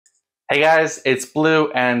Hey guys, it's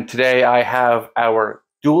Blue, and today I have our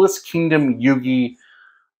Duelist Kingdom Yugi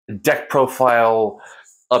deck profile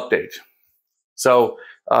update. So,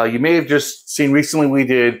 you may have just seen recently we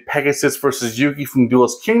did Pegasus versus Yugi from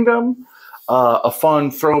Duelist Kingdom, a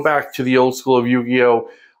fun throwback to the old school of Yu-Gi-Oh!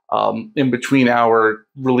 In between our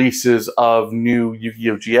releases of new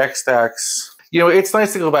Yu-Gi-Oh! GX decks. You know, it's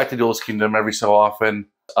nice to go back to Duelist Kingdom every so often.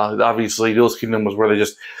 Obviously, Duelist Kingdom was where they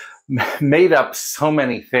just made up so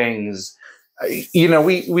many things. You know,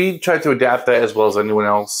 we tried to adapt that as well as anyone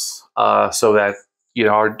else, so that, you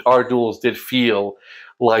know, our duels did feel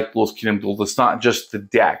like Duelist Kingdom duels. It's not just the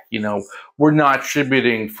deck. You know, we're not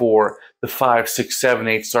tributing for the 5, 6, 7,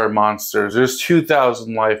 8-star monsters. There's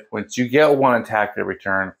 2,000 life points. You get one attack every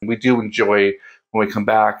turn. We do enjoy when we come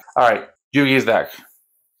back. All right, Yugi's deck.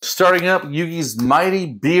 Starting up, Yugi's Mighty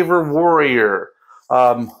Beaver Warrior.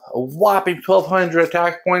 A whopping 1,200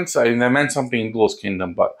 attack points. I mean, that meant something in Duelist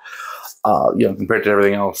Kingdom, but you know, compared to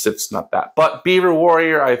everything else, it's not that. But Beaver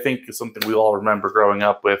Warrior, I think, is something we all remember growing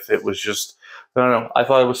up with. It was just, I don't know, I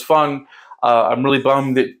thought it was fun. I'm really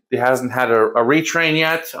bummed that it hasn't had a retrain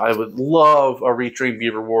yet. I would love a retrain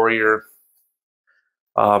Beaver Warrior,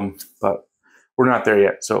 but we're not there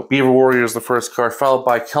yet. So Beaver Warrior is the first card, followed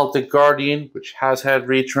by Celtic Guardian, which has had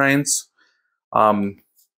retrains.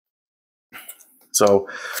 So,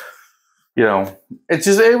 you know,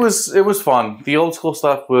 it was fun. The old school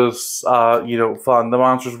stuff was, you know, fun. The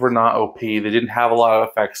monsters were not OP. They didn't have a lot of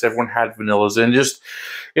effects. Everyone had vanillas, and just,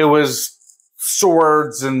 it was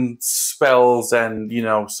swords and spells and, you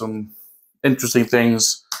know, some interesting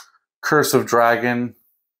things. Curse of Dragon.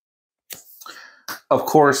 Of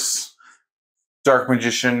course, Dark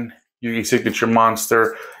Magician, Yugi signature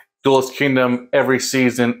monster. Duelist Kingdom, every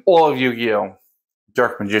season, all of Yu-Gi-Oh!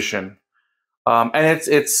 Dark Magician. And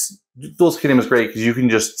it's Duelist Kingdom is great because you can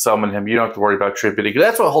just summon him. You don't have to worry about tributing.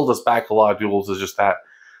 That's what holds us back a lot of duels, is just that,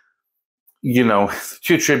 you know,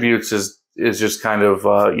 2 tributes is just kind of,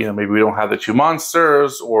 you know, maybe we don't have the 2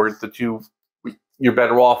 monsters, or the 2, you're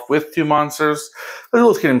better off with 2 monsters. But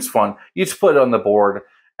Duelist Kingdom's fun. You just put it on the board,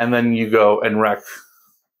 and then you go and wreck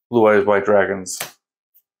Blue Eyes White Dragons.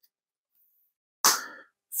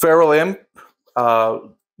 Feral Imp,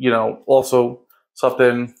 you know, also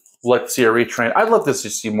something. Let's see a retrain. I'd love to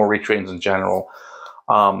see more retrains in general,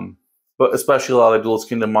 but especially a lot of Duelist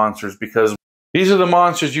Kingdom monsters, because these are the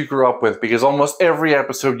monsters you grew up with. Because almost every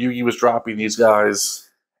episode, Yugi was dropping these guys,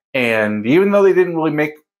 and even though they didn't really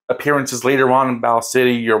make appearances later on in Battle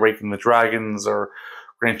City or Awakening the Dragons or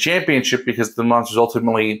Grand Championship, because the monsters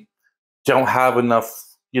ultimately don't have enough,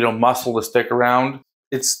 you know, muscle to stick around,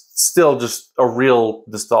 it's still just a real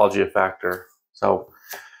nostalgia factor. So,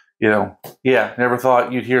 you know, yeah, never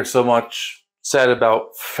thought you'd hear so much said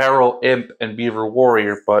about Feral Imp and Beaver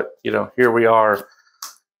Warrior, but, you know, here we are.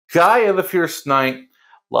 Guy of the Fierce Knight, a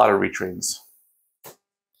lot of retrains.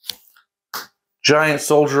 Giant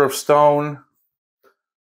Soldier of Stone.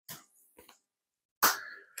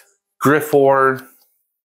 Griffor.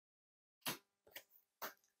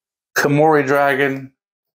 Kamori Dragon.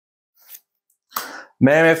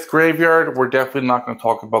 Mammoth Graveyard, we're definitely not going to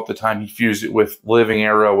talk about the time he fused it with Living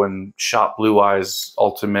Arrow and shot Blue Eyes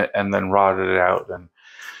Ultimate and then rotted it out. And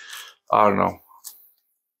I don't know.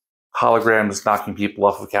 Holograms knocking people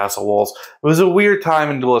off of castle walls. It was a weird time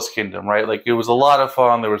in Duelist Kingdom, right? Like, it was a lot of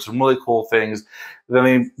fun. There were some really cool things. Then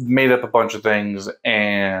they made up a bunch of things,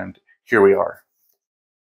 and here we are.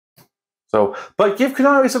 So, but give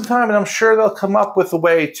Konami some time, and I'm sure they'll come up with a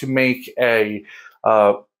way to make a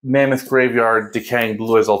Mammoth Graveyard Decaying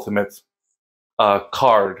Blue Eyes Ultimate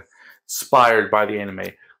card inspired by the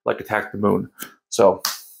anime, like Attack the Moon. So,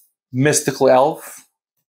 Mystical Elf,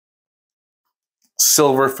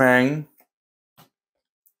 Silver Fang,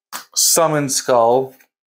 Summon Skull,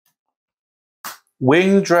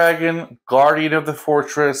 Winged Dragon, Guardian of the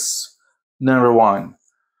Fortress, #1.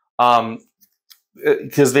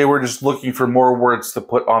 Because they were just looking for more words to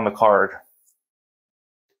put on the card.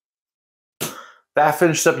 That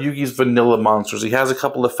finished up Yugi's vanilla monsters. He has a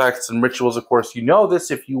couple effects and rituals, of course. You know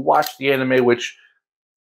this if you watched the anime, which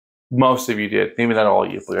most of you did. Maybe not all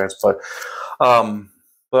of you guys, but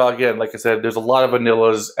again, like I said, there's a lot of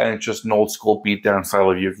vanillas, and it's just an old school beatdown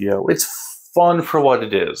style of Yu-Gi-Oh! It's fun for what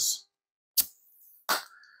it is.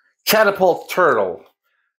 Catapult Turtle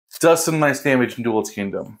does some nice damage in Duelist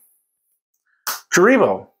Kingdom.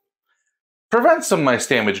 Karibo prevents some nice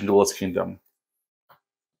damage in Duelist Kingdom.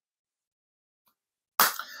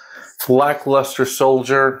 Lackluster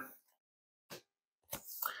Soldier,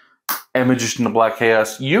 and Magician of Black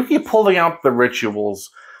Chaos. Yugi pulling out the rituals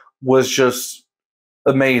was just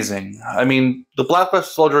amazing. I mean, the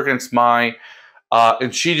Blackluster Soldier against Mai,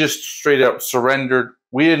 and she just straight up surrendered.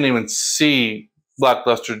 We didn't even see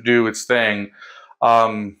Blackluster do its thing.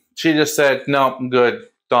 She just said, "No, I'm good,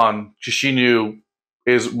 done." She knew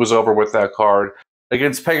it was over with that card.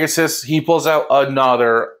 Against Pegasus, he pulls out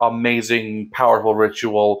another amazing, powerful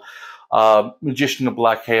ritual. Magician of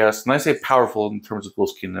Black Chaos. And I say powerful in terms of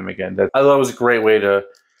Duelist Kingdom again. I thought it was a great way to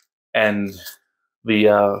end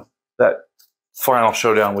the that final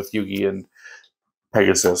showdown with Yugi and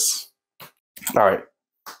Pegasus. All right.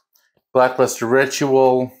 Blackluster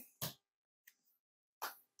Ritual.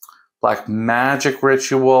 Black Magic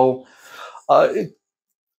Ritual.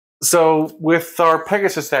 So with our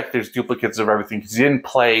Pegasus deck, there's duplicates of everything because he didn't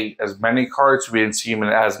play as many cards. So we didn't see him in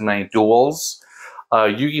as many duels.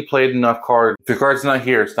 Yugi played enough cards. If the card's not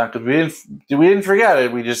here, it's not because we didn't forget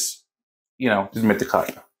it. We just, didn't make the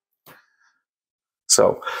cut.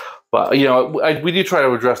 So, but, we do try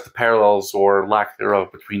to address the parallels or lack thereof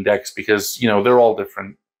between decks because, they're all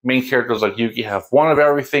different. Main characters like Yugi have one of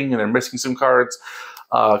everything and they're missing some cards.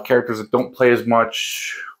 Characters that don't play as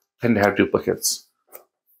much tend to have duplicates.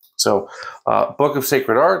 So, Book of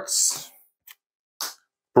Sacred Arts,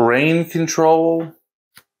 Brain Control,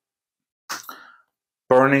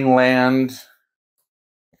 Burning Land,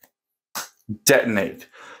 Detonate.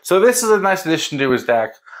 So this is a nice addition to his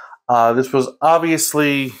deck. This was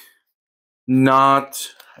obviously not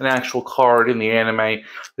an actual card in the anime.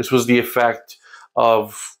 This was the effect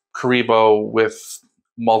of Kuribo with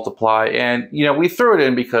Multiply. And, we threw it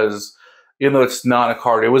in because, even though it's not a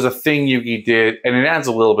card, it was a thing Yugi did. And it adds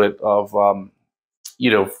a little bit of,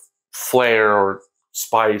 flair or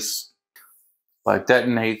spice. Like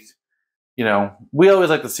Detonate. We always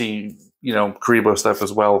like to see, Kuribo stuff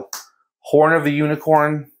as well. Horn of the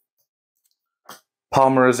Unicorn,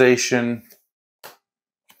 Polymerization,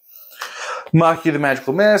 Maki the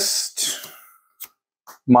Magical Mist,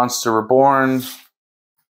 Monster Reborn,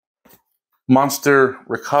 Monster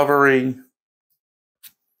Recovery,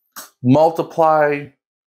 Multiply,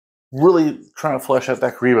 really trying to flesh out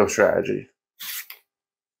that Kuribo strategy.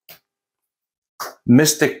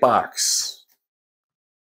 Mystic Box,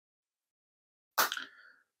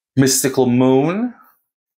 Mystical Moon,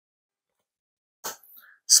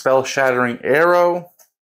 Spell Shattering Arrow,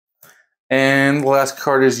 and the last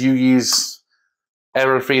card is Yugi's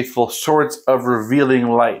Ever Faithful Swords of Revealing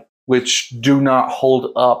Light, which do not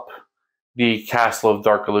hold up the Castle of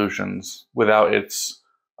Dark Illusions without its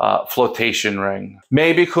flotation ring.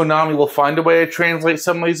 Maybe Konami will find a way to translate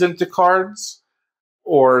some of these into cards,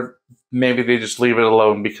 or maybe they just leave it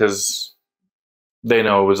alone because they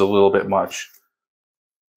know it was a little bit much.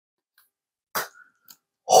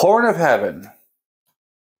 Horn of Heaven.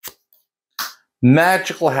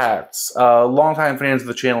 Magical Hats. Longtime fans of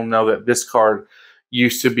the channel know that this card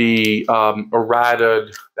used to be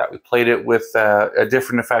errated, that we played it with a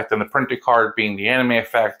different effect than the printed card being the anime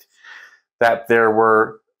effect, that there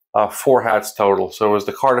were 4 hats total. So as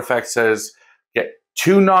the card effect says, get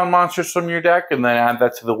 2 non-monsters from your deck and then add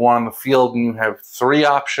that to the one on the field and you have 3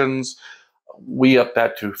 options. We upped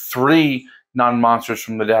that to 3 non-monsters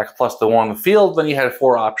from the deck plus the one on the field, then you had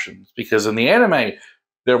 4 options. Because in the anime,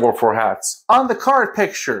 there were 4 hats. On the card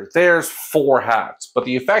picture, there's 4 hats, but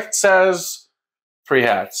the effect says 3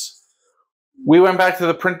 hats. We went back to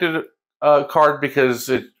the printed card because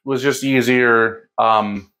it was just easier.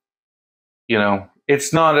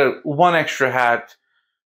 It's not a 1 extra hat.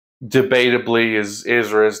 Debatably is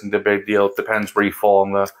or isn't a big deal. It depends where you fall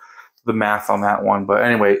on the math on that one. But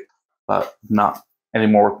anyway, not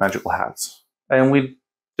anymore with magical hats. And we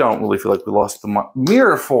don't really feel like we lost the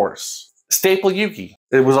Mirror Force. Staple Yugi.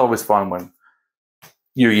 It was always fun when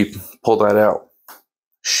Yugi pulled that out.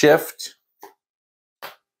 Shift.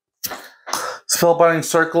 Spellbinding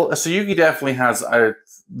Circle. So Yugi definitely has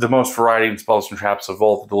the most variety in spells and traps of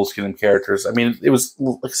all the Duelist Kingdom characters. I mean, it was,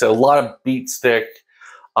 like I said, a lot of beat stick.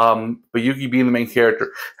 But Yugi being the main character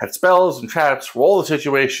had spells and traps for all the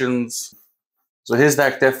situations. So his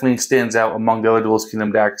deck definitely stands out among the other Duelist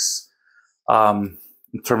Kingdom decks in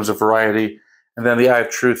terms of variety. And then the Eye of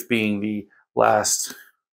Truth being the last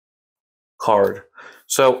card.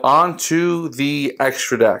 So on to the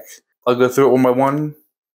extra deck. I'll go through it one by one.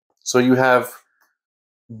 So you have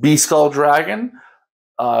B-Skull Dragon.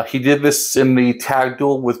 He did this in the tag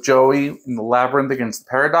duel with Joey in the Labyrinth against the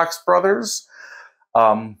Paradox Brothers.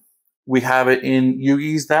 We have it in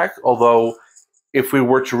Yugi's deck, although if we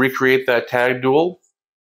were to recreate that tag duel,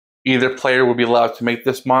 either player would be allowed to make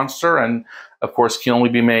this monster, and of course can only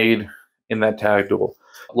be made in that tag duel.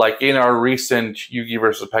 Like in our recent Yugi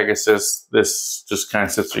versus Pegasus, this just kind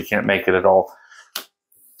of sits so you can't make it at all.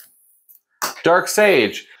 Dark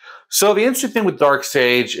Sage. So the interesting thing with Dark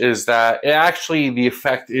Sage is that the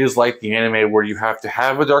effect is like the anime, where you have to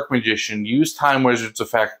have a Dark Magician, use Time Wizard's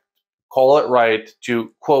effect, call it right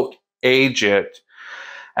to, quote, age it,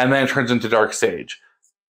 and then it turns into Dark Sage.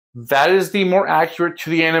 That is the more accurate to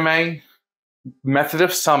the anime method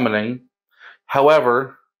of summoning.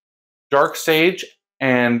 However, Dark Sage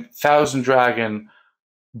and Thousand Dragon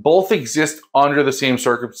both exist under the same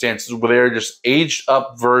circumstances, where they're just aged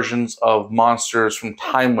up versions of monsters from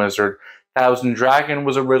Time Wizard. Thousand Dragon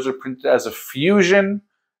was originally printed as a fusion.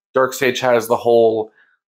 Dark Sage has the whole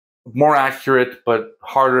more accurate but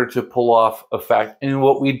harder to pull off effect. And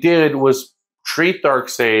what we did was treat Dark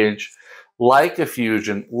Sage like a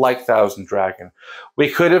fusion, like Thousand Dragon. We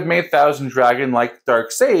could have made Thousand Dragon like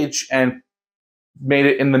Dark Sage and made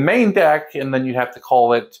it in the main deck, and then you'd have to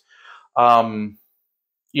call it, or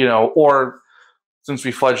since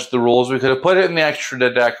we fudged the rules, we could have put it in the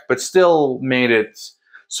extra deck, but still made it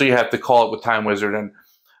so you have to call it with Time Wizard. And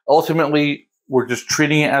ultimately, we're just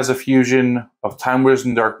treating it as a fusion of Time Wizard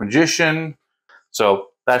and Dark Magician. So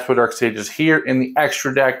that's what Dark Sage is here in the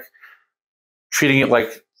extra deck, treating it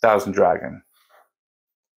like Thousand Dragon.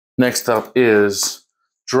 Next up is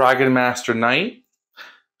Dragon Master Knight.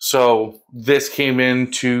 So this came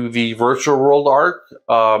into the Virtual World arc,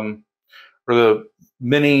 or the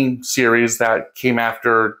mini series that came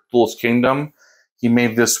after Duelist Kingdom. He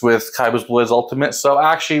made this with Kaiba's Blaze Ultimate. So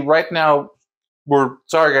actually, right now, we're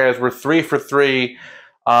 3 for 3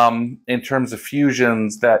 in terms of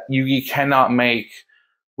fusions that Yugi cannot make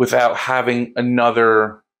without having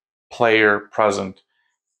another player present.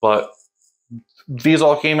 But these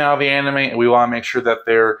all came out of the anime, and we want to make sure that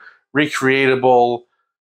they're recreatable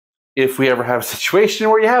if we ever have a situation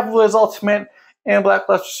where you have Liz Ultimate and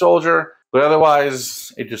Blackluster Soldier, but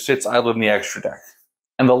otherwise it just sits idle in the extra deck.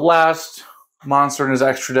 And the last monster in his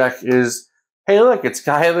extra deck is, hey look, it's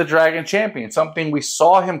Gaia the Dragon Champion, something we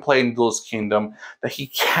saw him play in Duelist Kingdom that he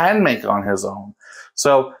can make on his own.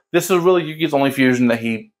 So this is really Yugi's only fusion that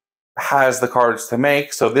he has the cards to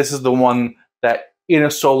make. So this is the one that in a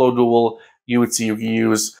solo duel you would see Yugi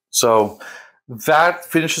use. So that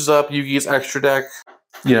finishes up Yugi's extra deck.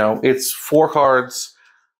 It's 4 cards.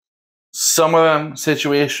 Some of them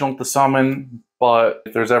situational to summon, but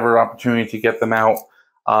if there's ever an opportunity to get them out,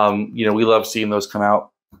 we love seeing those come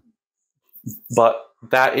out. But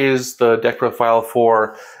that is the deck profile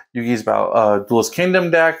for Yugi's Duelist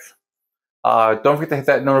Kingdom deck. Don't forget to hit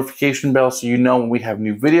that notification bell so you know when we have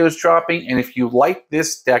new videos dropping. And if you like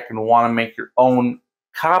this deck and want to make your own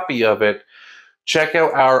copy of it, check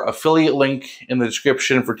out our affiliate link in the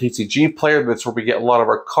description for TCG Player. That's where we get a lot of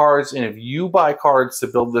our cards. And if you buy cards to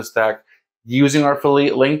build this deck using our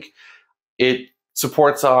affiliate link, it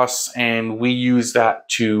supports us, and we use that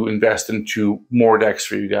to invest into more decks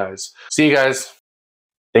for you guys. See you guys.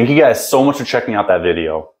 Thank you guys so much for checking out that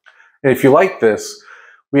video. And if you like this,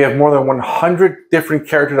 we have more than 100 different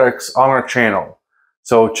character decks on our channel.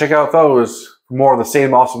 So check out those for more of the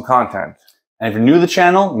same awesome content. And if you're new to the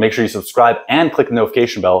channel, make sure you subscribe and click the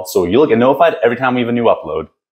notification bell so you'll get notified every time we have a new upload.